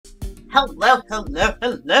Hello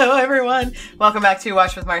everyone! Welcome back to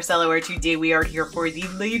Watch with Marcella, where today we are here for the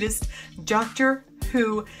latest Doctor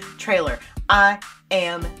Who trailer. I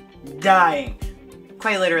am dying.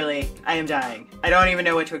 Quite literally, I am dying. I don't even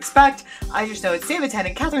know what to expect. I just know it's David Tennant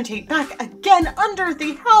and Catherine Tate back again under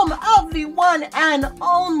the helm of the one and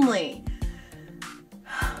only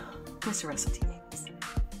Mr. Russell T. Davies.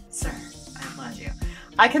 Sir, I applaud you.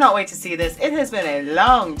 I cannot wait to see this. It has been a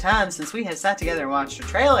long time since we have sat together and watched a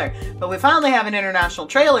trailer, but we finally have an international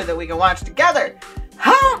trailer that we can watch together.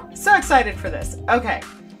 Ha! So excited for this. Okay.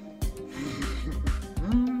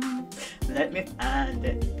 Let me find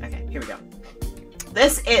it. Okay, here we go.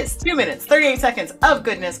 This is 2 minutes, 38 seconds of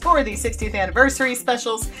goodness for the 60th anniversary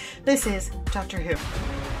specials. This is Doctor Who.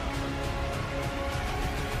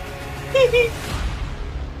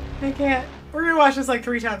 I can't. We're gonna watch this like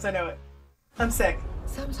 3 times, I know it. I'm sick.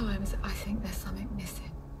 Sometimes I think there's something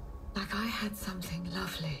missing. Like I had something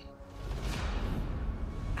lovely.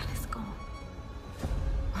 And it's gone.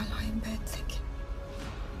 I lie in bed thinking,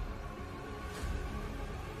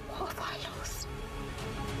 what have I lost?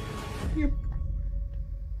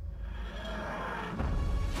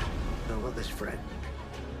 I've got this friend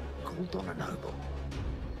called Donna Noble.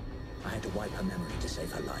 I had to wipe her memory to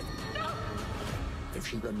save her life. If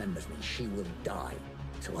she remembers me, she will die.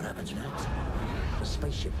 So what happens next? The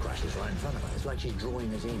spaceship crashes right in front of her. It's like she's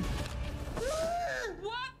drawing us in.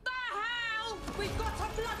 What the hell? We've got a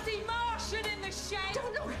bloody Martian in the shed!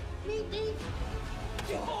 Don't know. Me.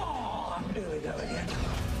 Oh, here we go again.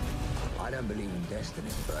 I don't believe in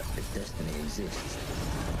destiny, but if destiny exists,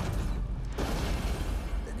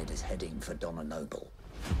 then it is heading for Donna Noble.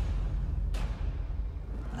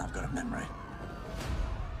 And I've got a memory.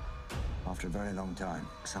 After a very long time,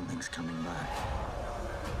 something's coming back.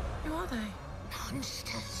 Who are they?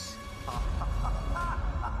 Monsters.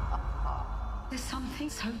 There's something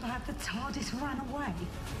so bad the TARDIS ran away.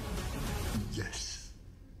 Yes.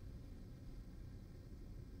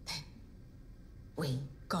 Then we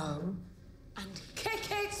go and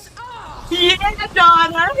kick its ass! Yeah,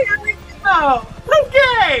 Donna, here we go.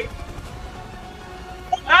 Okay.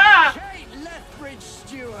 Kate Lethbridge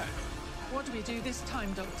Stewart! What do we do this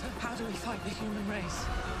time, Doctor? How do we fight the human race?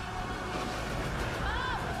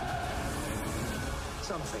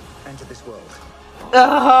 Something entered this world.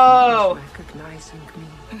 Oh. Recognizing me.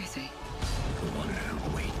 Who is he? The one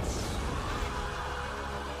who waits.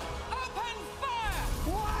 Open fire!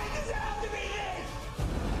 Why does it have to be this?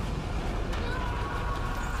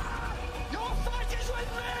 Your fight is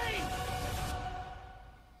with me!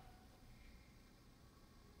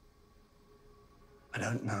 I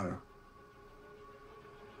don't know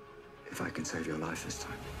if I can save your life this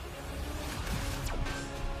time.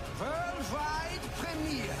 Worldwide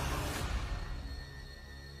premiere!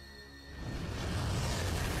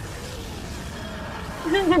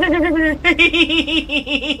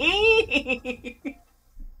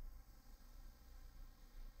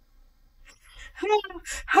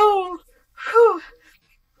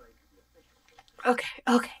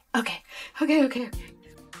 Okay.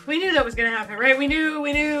 We knew that was gonna happen, right? We knew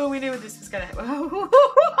this was gonna happen.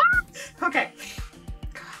 Okay.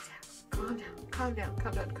 Calm down.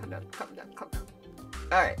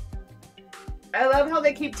 Alright. I love how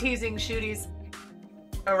they keep teasing Shooty's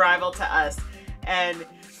arrival to us, and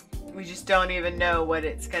we just don't even know what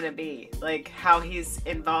it's gonna be. Like, how he's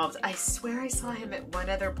involved. I swear I saw him at one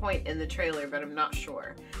other point in the trailer, but I'm not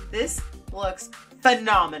sure. This looks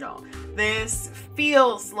phenomenal. This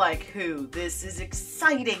feels like Who. This is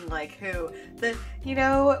exciting like Who. You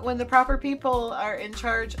know, when the proper people are in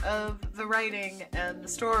charge of the writing and the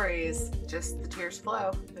stories, just the tears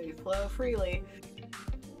flow. They flow freely.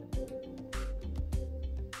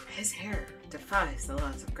 His hair defies the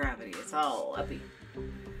laws of gravity. It's all uppy.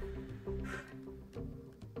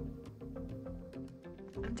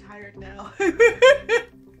 I'm tired now.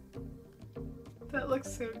 That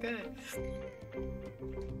looks so good.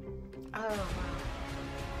 Oh, wow.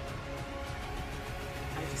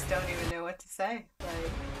 I just don't even know what to say.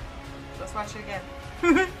 Like, let's watch it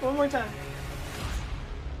again. One more time.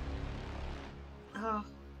 Oh.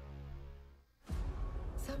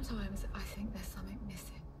 Sometimes I think there's something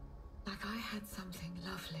missing. Like I had something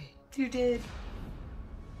lovely. You did.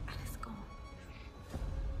 And it's gone.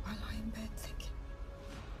 I lie in bed thinking,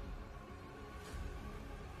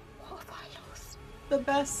 what have I lost? The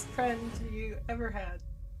best friend you ever had.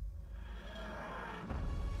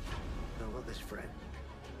 I've got this friend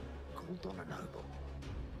called Donna Noble.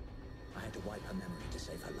 I had to wipe her memory to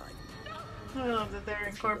save her life. I love that they're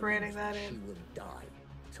incorporating that She in. will die.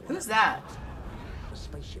 So Who's that? The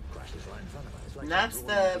spaceship crashes right in front of her. It's like And that's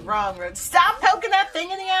the wrong road. Stop poking that thing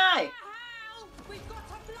in the eye!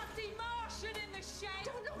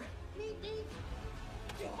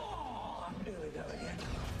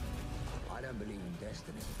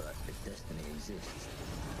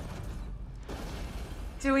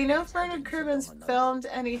 Do we know if Bernard Cribbins filmed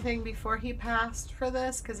anything before he passed for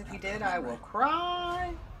this? Because if he did, I will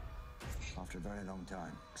cry. After a very long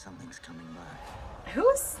time, something's coming back. Who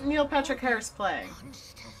is Neil Patrick Harris playing?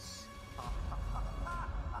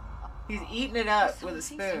 He's eating it up with a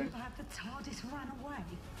spoon. The TARDIS ran away.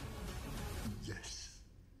 Yes.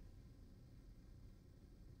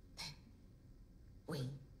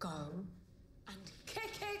 We go and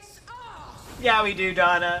kick its ass! Yeah, we do,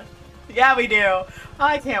 Donna. Yeah, we do.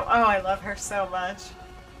 I can't. Oh, I love her so much.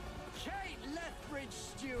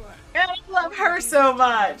 And I love her so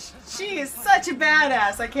much. She is such a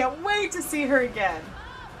badass. I can't wait to see her again.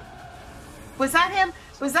 Was that him?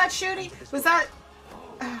 Was that Shooty? Was that...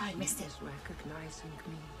 Oh, I missed it. Recognizing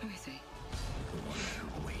me. Who is he?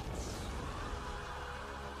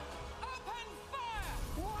 Open fire!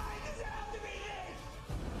 Why does it have to be this?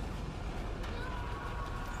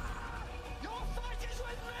 Your fight is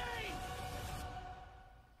with me!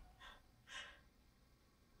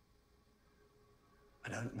 I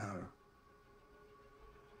don't know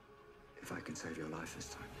if I can save your life this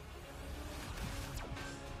time.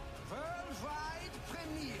 Worldwide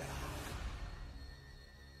premiere.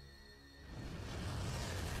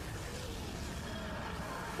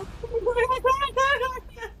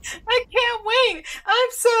 I can't wait. I'm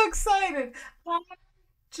so excited. I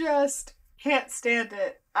just can't stand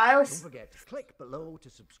it. Don't forget to click below to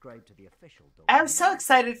subscribe to the official Doctor. I was so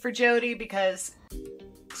excited for Jodie because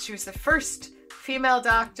she was the first female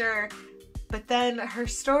Doctor, but then her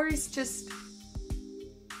stories just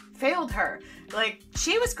failed her. Like,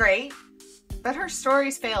 she was great, but her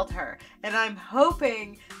stories failed her. And I'm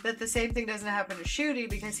hoping that the same thing doesn't happen to Shooty,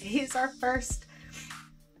 because he's our first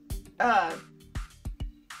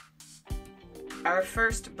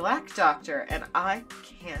Black Doctor, and I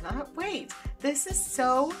cannot wait. This is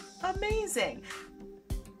so amazing.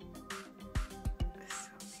 It's so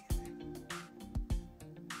amazing.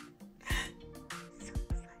 So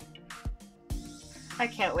excited. I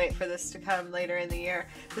can't wait for this to come later in the year.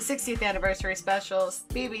 The 60th anniversary specials,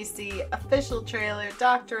 BBC official trailer,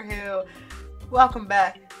 Doctor Who. Welcome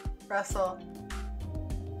back, Russell.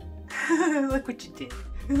 Look what you did.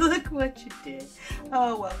 Look what you did.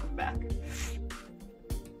 Oh, welcome back.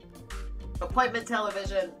 Appointment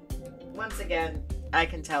television. Once again, I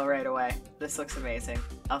can tell right away. This looks amazing.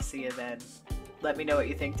 I'll see you then. Let me know what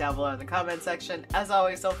you think down below in the comment section. As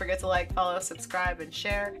always, don't forget to like, follow, subscribe, and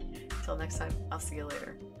share. Until next time, I'll see you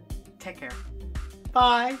later. Take care.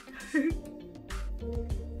 Bye.